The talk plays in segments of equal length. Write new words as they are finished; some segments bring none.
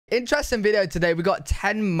Interesting video today. We got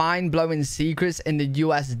 10 mind-blowing secrets in the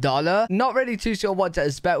US dollar. Not really too sure what to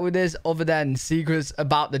expect with this other than secrets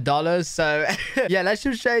about the dollars. So yeah, let's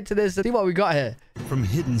just straight to this and see what we got here. From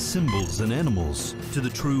hidden symbols and animals to the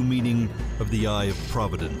true meaning of the Eye of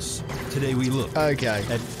Providence. Today we look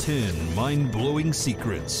at 10 mind-blowing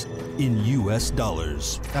secrets in US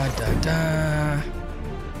dollars.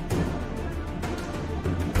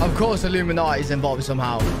 Of course, Illuminati is involved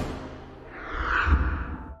somehow.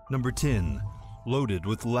 Number 10. Loaded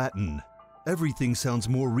with Latin. Everything sounds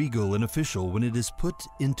more regal and official when it is put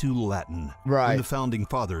into Latin. Right. When the Founding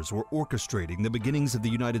Fathers were orchestrating the beginnings of the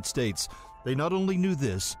United States, they not only knew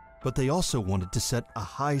this, but they also wanted to set a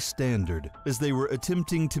high standard as they were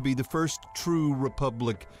attempting to be the first true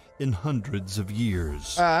republic in hundreds of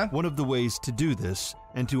years. One of the ways to do this,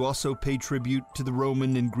 and to also pay tribute to the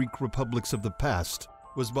Roman and Greek republics of the past,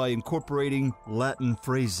 was by incorporating Latin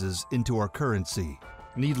phrases into our currency.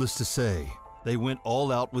 Needless to say, they went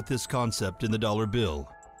all out with this concept in the dollar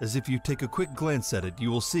bill, as if you take a quick glance at it,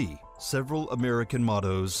 you will see several American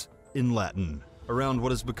mottos in Latin. Around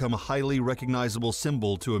what has become a highly recognizable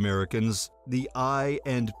symbol to Americans, the eye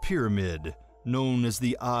and pyramid, known as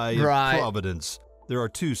the Eye of Providence. There are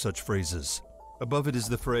two such phrases. Above it is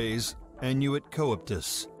the phrase, Annuit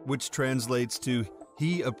Coeptus, which translates to,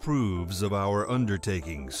 He approves of our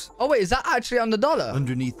undertakings. Oh wait, is that actually on the dollar?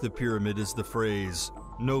 Underneath the pyramid is the phrase,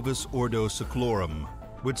 Novus Ordo Seclorum,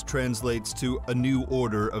 which translates to a new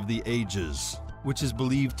order of the ages, which is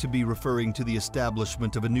believed to be referring to the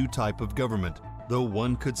establishment of a new type of government, though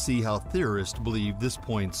one could see how theorists believe this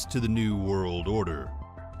points to the New World Order.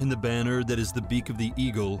 In the banner that is the beak of the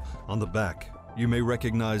eagle on the back, you may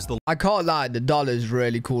recognize the I can't lie, the dollar is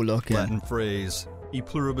really cool looking. Latin phrase, E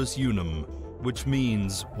pluribus unum, which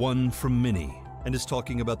means one from many, and is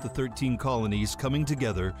talking about the 13 colonies coming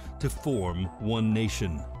together to form one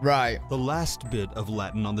nation. Right. The last bit of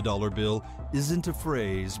Latin on the dollar bill isn't a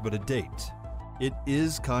phrase, but a date. It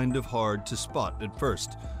is kind of hard to spot at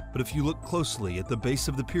first, but if you look closely at the base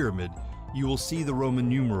of the pyramid, you will see the Roman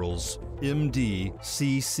numerals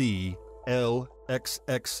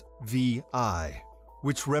MDCCLXXVI,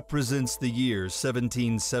 which represents the year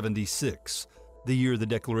 1776, the year the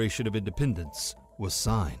Declaration of Independence was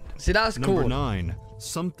signed. See, that's cool. Number 9,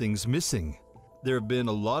 something's missing. There have been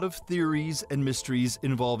a lot of theories and mysteries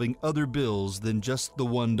involving other bills than just the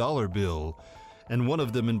 $1 bill, and one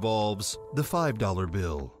of them involves the $5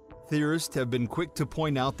 bill. Theorists have been quick to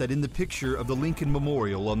point out that in the picture of the Lincoln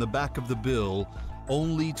Memorial on the back of the bill,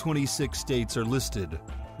 only 26 states are listed,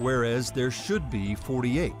 whereas there should be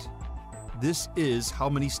 48. This is how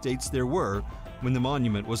many states there were when the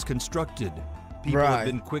monument was constructed. People have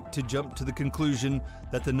been quick to jump to the conclusion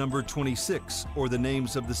that the number 26, or the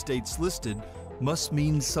names of the states listed, must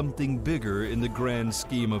mean something bigger in the grand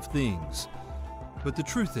scheme of things. But the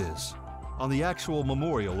truth is, on the actual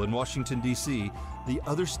memorial in Washington, D.C., the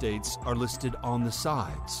other states are listed on the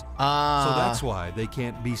sides. So that's why they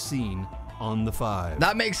can't be seen on the 5.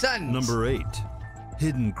 That makes sense. Number 8,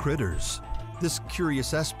 hidden critters. This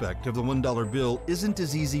curious aspect of the $1 bill isn't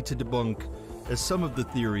as easy to debunk as some of the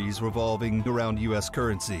theories revolving around U.S.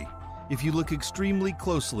 currency. If you look extremely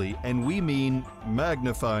closely, and we mean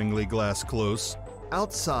magnifyingly glass close,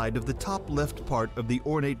 outside of the top left part of the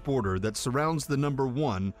ornate border that surrounds the number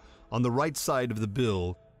 1 on the right side of the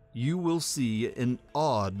bill, you will see an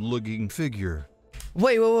odd-looking figure.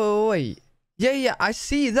 Wait. Yeah, I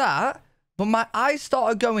see that, but my eyes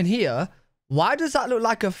started going here. Why does that look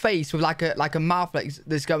like a face with like a mouth like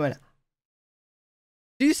this going?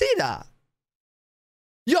 Do you see that?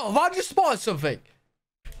 Yo, I just spotted something.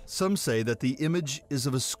 Some say that the image is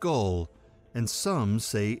of a skull, and some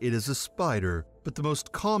say it is a spider. But the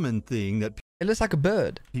most common thing that it looks like a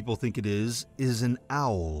bird. People think it is an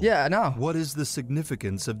owl. Yeah, I know. What is the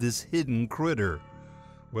significance of this hidden critter?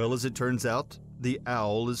 Well, as it turns out, the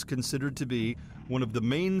owl is considered to be one of the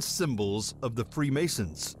main symbols of the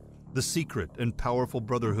Freemasons, the secret and powerful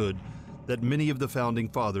brotherhood that many of the Founding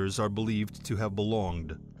Fathers are believed to have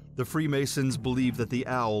belonged. The Freemasons believe that the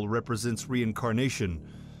owl represents reincarnation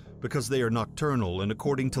because they are nocturnal, and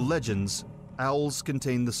according to legends, owls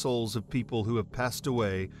contain the souls of people who have passed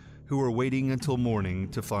away who are waiting until morning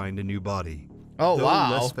to find a new body. Oh, Though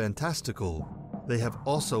wow. less fantastical, they have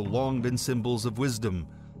also long been symbols of wisdom,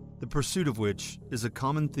 the pursuit of which is a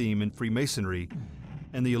common theme in Freemasonry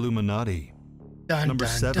and the Illuminati. Number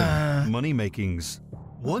 7, money makings.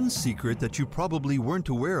 One secret that you probably weren't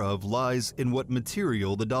aware of lies in what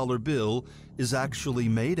material the dollar bill is actually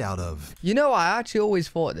made out of. You know, I actually always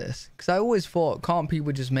thought this, because I always thought, can't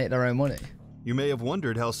people just make their own money? You may have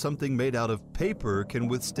wondered how something made out of paper can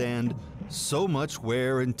withstand so much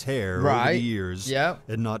wear and tear over Right. the years Yep.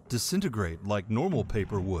 and not disintegrate like normal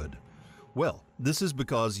paper would? Well, this is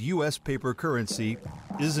because U.S. paper currency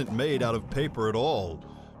isn't made out of paper at all,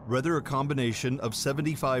 rather a combination of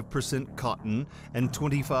 75% cotton and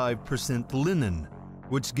 25% linen,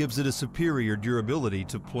 which gives it a superior durability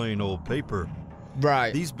to plain old paper.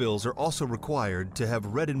 Right. These bills are also required to have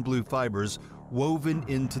red and blue fibers woven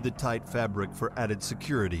into the tight fabric for added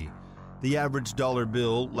security. The average dollar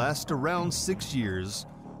bill lasts around 6 years,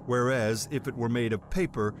 whereas if it were made of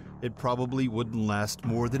paper, it probably wouldn't last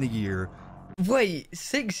more than a year. Wait,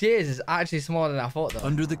 6 years is actually smaller than I thought, though.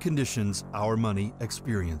 Under the conditions our money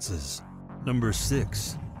experiences. Number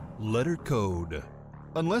 6. Letter code.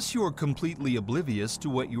 Unless you are completely oblivious to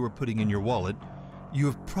what you are putting in your wallet, you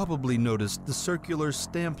have probably noticed the circular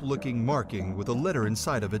stamp-looking marking with a letter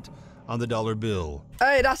inside of it on the dollar bill.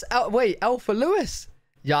 Hey, that's Alpha Lewis.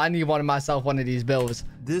 Yeah, I need myself one of these bills.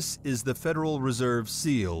 This is the Federal Reserve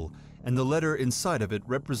seal, and the letter inside of it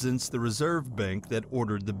represents the Reserve Bank that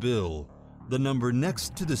ordered the bill. The number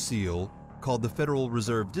next to the seal, called the Federal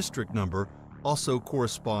Reserve District Number, also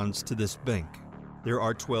corresponds to this bank. There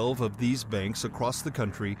are 12 of these banks across the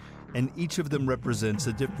country, and each of them represents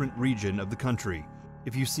a different region of the country.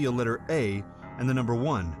 If you see a letter A and the number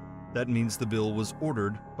 1, that means the bill was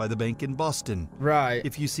ordered by the bank in Boston. Right.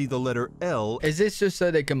 If you see the letter L Is this just so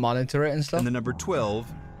they can monitor it and stuff? and the number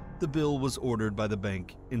 12, the bill was ordered by the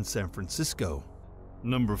bank in San Francisco.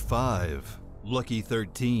 Number 5. Lucky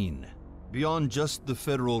 13. Beyond just the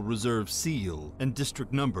Federal Reserve seal and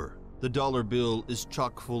district number, the dollar bill is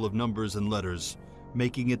chock full of numbers and letters,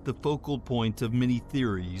 making it the focal point of many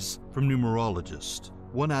theories from numerologists.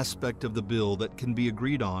 One aspect of the bill that can be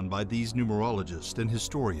agreed on by these numerologists and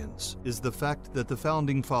historians is the fact that the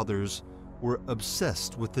Founding Fathers were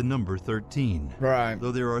obsessed with the number 13. Right.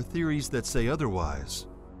 Though there are theories that say otherwise,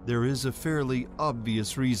 there is a fairly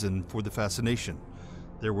obvious reason for the fascination.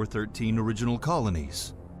 There were 13 original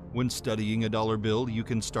colonies. When studying a dollar bill, you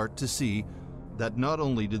can start to see that not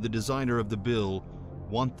only did the designer of the bill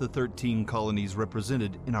want the 13 colonies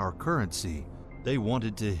represented in our currency, they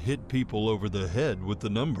wanted to hit people over the head with the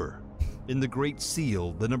number. In the Great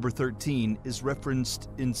Seal, the number 13 is referenced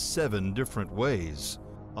in 7 different ways.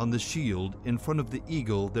 On the shield, in front of the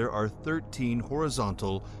eagle, there are 13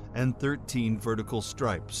 horizontal and 13 vertical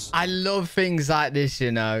stripes. I love things like this,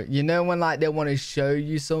 you know. You know when like they want to show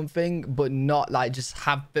you something, but not like just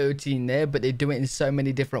have 13 there, but they do it in so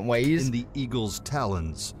many different ways. In the eagle's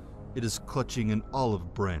talons, it is clutching an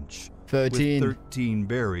olive branch. 13. With 13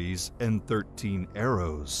 berries and 13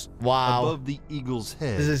 arrows. Wow. Above the eagle's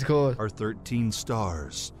head This is cool. are 13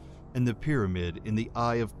 stars, and the pyramid in the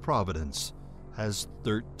Eye of Providence has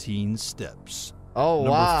 13 steps. Oh,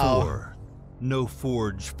 wow. Number 4. No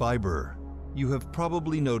forge fiber. You have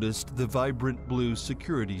probably noticed the vibrant blue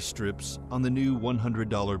security strips on the new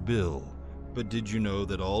 $100 bill. But did you know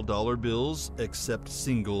that all dollar bills, except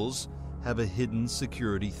singles, have a hidden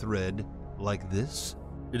security thread like this?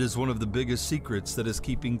 It is one of the biggest secrets that is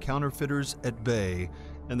keeping counterfeiters at bay,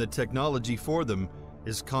 and the technology for them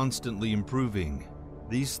is constantly improving.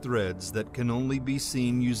 These threads that can only be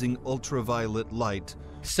seen using ultraviolet light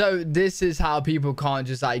So this is how people can't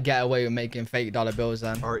just like get away with making fake dollar bills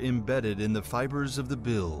then. are embedded in the fibers of the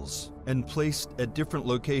bills and placed at different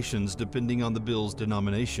locations depending on the bill's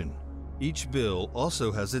denomination. Each bill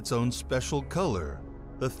also has its own special color.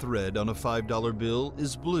 The thread on a $5 bill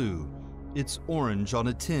is blue. It's orange on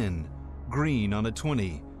a 10, green on a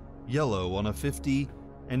 20, yellow on a 50,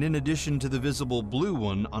 and in addition to the visible blue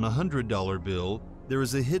one on a $100 bill, there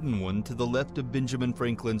is a hidden one to the left of Benjamin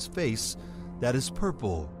Franklin's face that is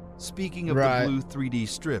purple. Speaking of Right. the blue 3D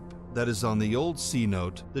strip that is on the old C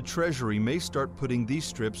note, the Treasury may start putting these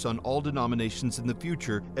strips on all denominations in the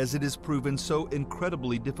future, as it is proven so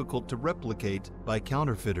incredibly difficult to replicate by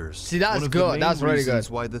counterfeiters. See, that's One of the good. main That's really good.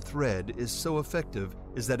 reasons why the thread is so effective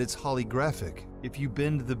is that it's holographic. If you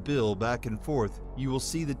bend the bill back and forth, you will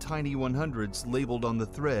see the tiny 100s labeled on the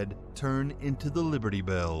thread turn into the Liberty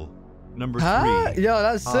Bell. Number 3. Yo,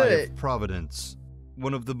 that's Eye sick. of Providence.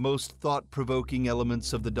 One of the most thought-provoking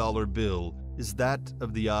elements of the dollar bill is that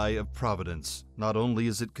of the Eye of Providence. Not only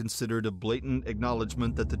is it considered a blatant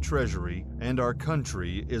acknowledgement that the Treasury and our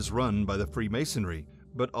country is run by the Freemasonry,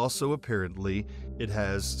 but also apparently it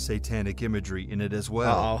has satanic imagery in it as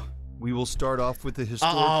well. Uh-oh. We will start off with the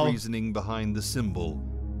historic reasoning behind the symbol.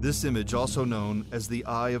 This image, also known as the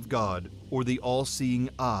Eye of God or the All-Seeing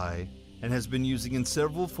Eye, and has been used in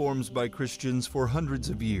several forms by Christians for hundreds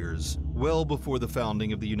of years, well before the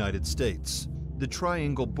founding of the United States. The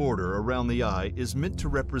triangle border around the eye is meant to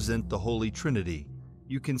represent the Holy Trinity.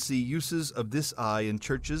 you can see uses of this eye in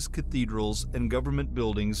churches, cathedrals, and government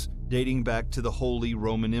buildings dating back to the Holy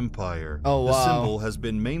Roman Empire. Oh, wow. The symbol has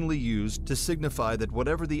been mainly used to signify that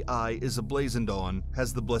whatever the eye is emblazoned on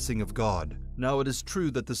has the blessing of God. Now, it is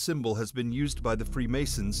true that the symbol has been used by the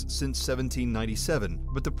Freemasons since 1797,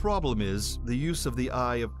 but the problem is the use of the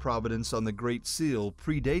Eye of Providence on the Great Seal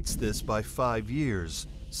predates this by 5 years.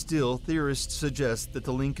 Still, theorists suggest that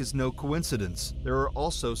the link is no coincidence. There are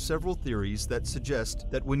also several theories that suggest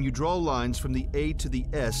that when you draw lines from the A to the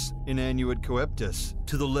S in Annuit Coeptus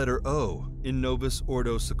to the letter O in Novus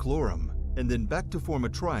Ordo Seclorum, and then back to form a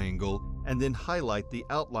triangle, and then highlight the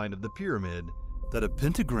outline of the pyramid, that a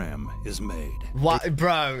pentagram is made. What,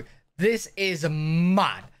 bro? This is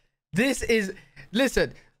mad. This is...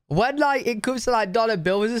 Listen, when like it comes to like dollar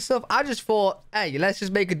bills and stuff, I just thought, hey, let's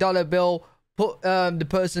just make a dollar bill, put the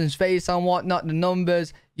person's face on whatnot, the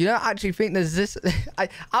numbers. You don't actually think there's this... I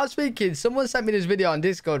was thinking, someone sent me this video on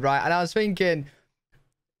Discord, right? And I was thinking,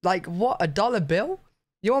 like, what, a dollar bill?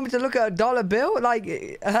 You want me to look at a dollar bill?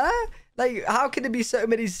 Like, huh? Like, how can there be so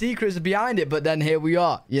many secrets behind it? But then here we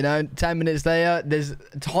are, you know, 10 minutes later, there's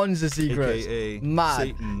tons of secrets. AKA Mad.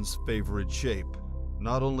 Satan's favorite shape.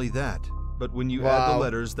 Not only that, but when you add the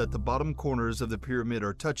letters that the bottom corners of the pyramid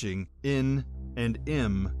are touching, N and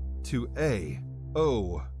M, to A,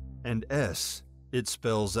 O, and S, it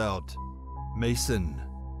spells out Mason.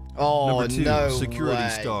 Oh, Number 2, no security way.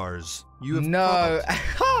 stars. You have No.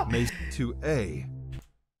 Mason to A,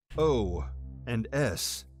 O, and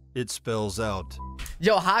S. It spells out.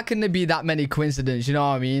 Yo, how can there be that many coincidences? You know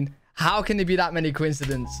what I mean? How can there be that many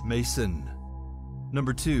coincidences? Mason.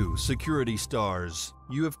 Number 2, security stars.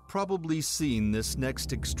 You have probably seen this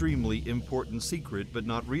next extremely important secret but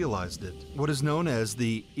not realized it. What is known as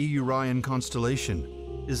the Orion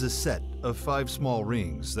constellation is a set of 5 small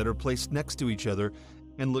rings that are placed next to each other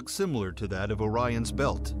and look similar to that of Orion's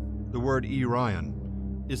belt. The word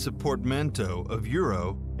Orion is a portmanteau of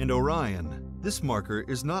Euro and Orion. This marker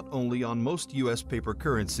is not only on most U.S. paper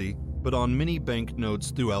currency, but on many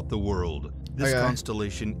banknotes throughout the world. This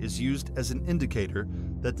constellation is used as an indicator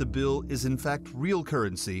that the bill is in fact real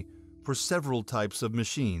currency for several types of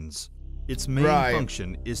machines. Its main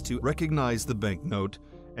function is to recognize the banknote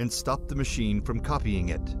and stop the machine from copying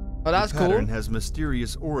it. Oh, that's cool. The pattern has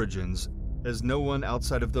mysterious origins, as no one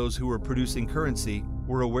outside of those who were producing currency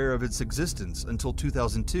were aware of its existence until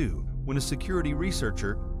 2002, when a security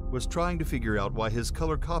researcher was trying to figure out why his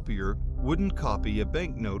color copier wouldn't copy a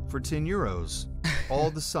banknote for 10 euros.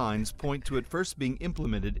 All the signs point to it first being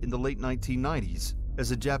implemented in the late 1990s,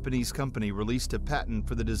 as a Japanese company released a patent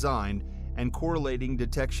for the design and correlating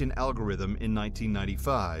detection algorithm in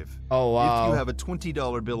 1995. Oh, wow. If you have a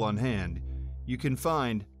 $20 bill on hand, you can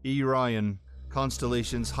find Orion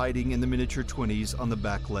constellations hiding in the miniature 20s on the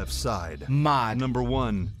back left side. Mad. Number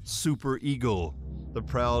 1, Super Eagle. The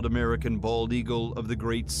proud American bald eagle of the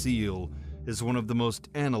Great Seal is one of the most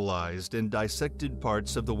analyzed and dissected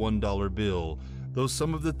parts of the $1 bill, though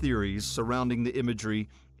some of the theories surrounding the imagery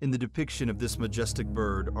in the depiction of this majestic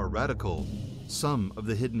bird are radical. Some of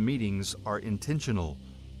the hidden meanings are intentional.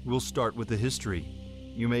 We'll start with the history.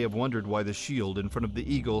 You may have wondered why the shield in front of the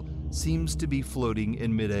eagle seems to be floating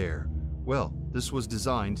in midair. Well, this was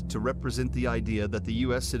designed to represent the idea that the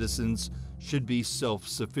U.S. citizens should be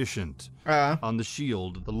self-sufficient. On the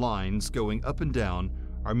shield, the lines going up and down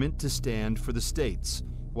are meant to stand for the states,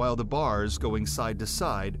 while the bars going side to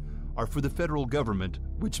side are for the federal government,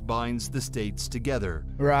 which binds the states together.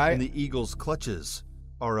 Right. And the eagle's clutches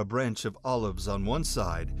are a branch of olives on one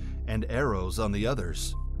side and arrows on the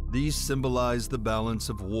others. These symbolize the balance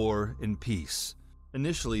of war and peace.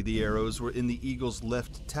 Initially, the arrows were in the eagle's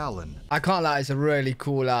left talon. I can't lie, it's a really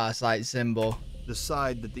cool ass like symbol. The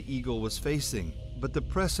side that the eagle was facing, but the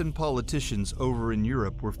press and politicians over in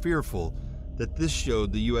Europe were fearful that this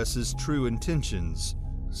showed the US's true intentions.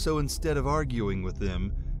 So instead of arguing with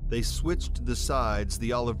them, they switched the sides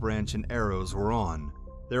the olive branch and arrows were on.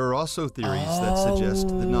 There are also theories that suggest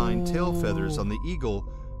the 9 tail feathers on the eagle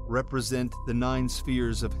represent the 9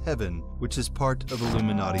 spheres of heaven, which is part of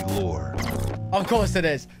Illuminati lore. Of course it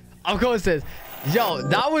is. Of course it is. Yo,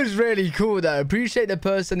 that was really cool though. Appreciate the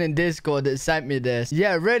person in Discord that sent me this.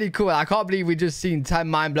 Yeah, really cool. I can't believe we just seen 10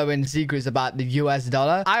 mind-blowing secrets about the US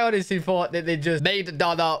dollar. I honestly thought that they just made the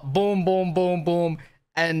dollar, boom, boom, boom, boom.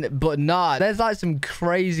 But nah, there's like some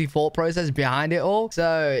crazy thought process behind it all.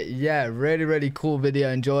 So yeah, really cool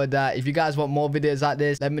video. Enjoyed that. If you guys want more videos like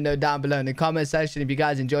this, let me know down below in the comment section. If you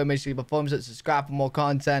guys enjoy, make sure you leave a thumbs up, subscribe for more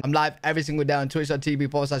content. I'm live every single day on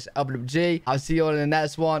twitch.tv/LWG. I'll see you all in the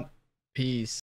next one. Peace.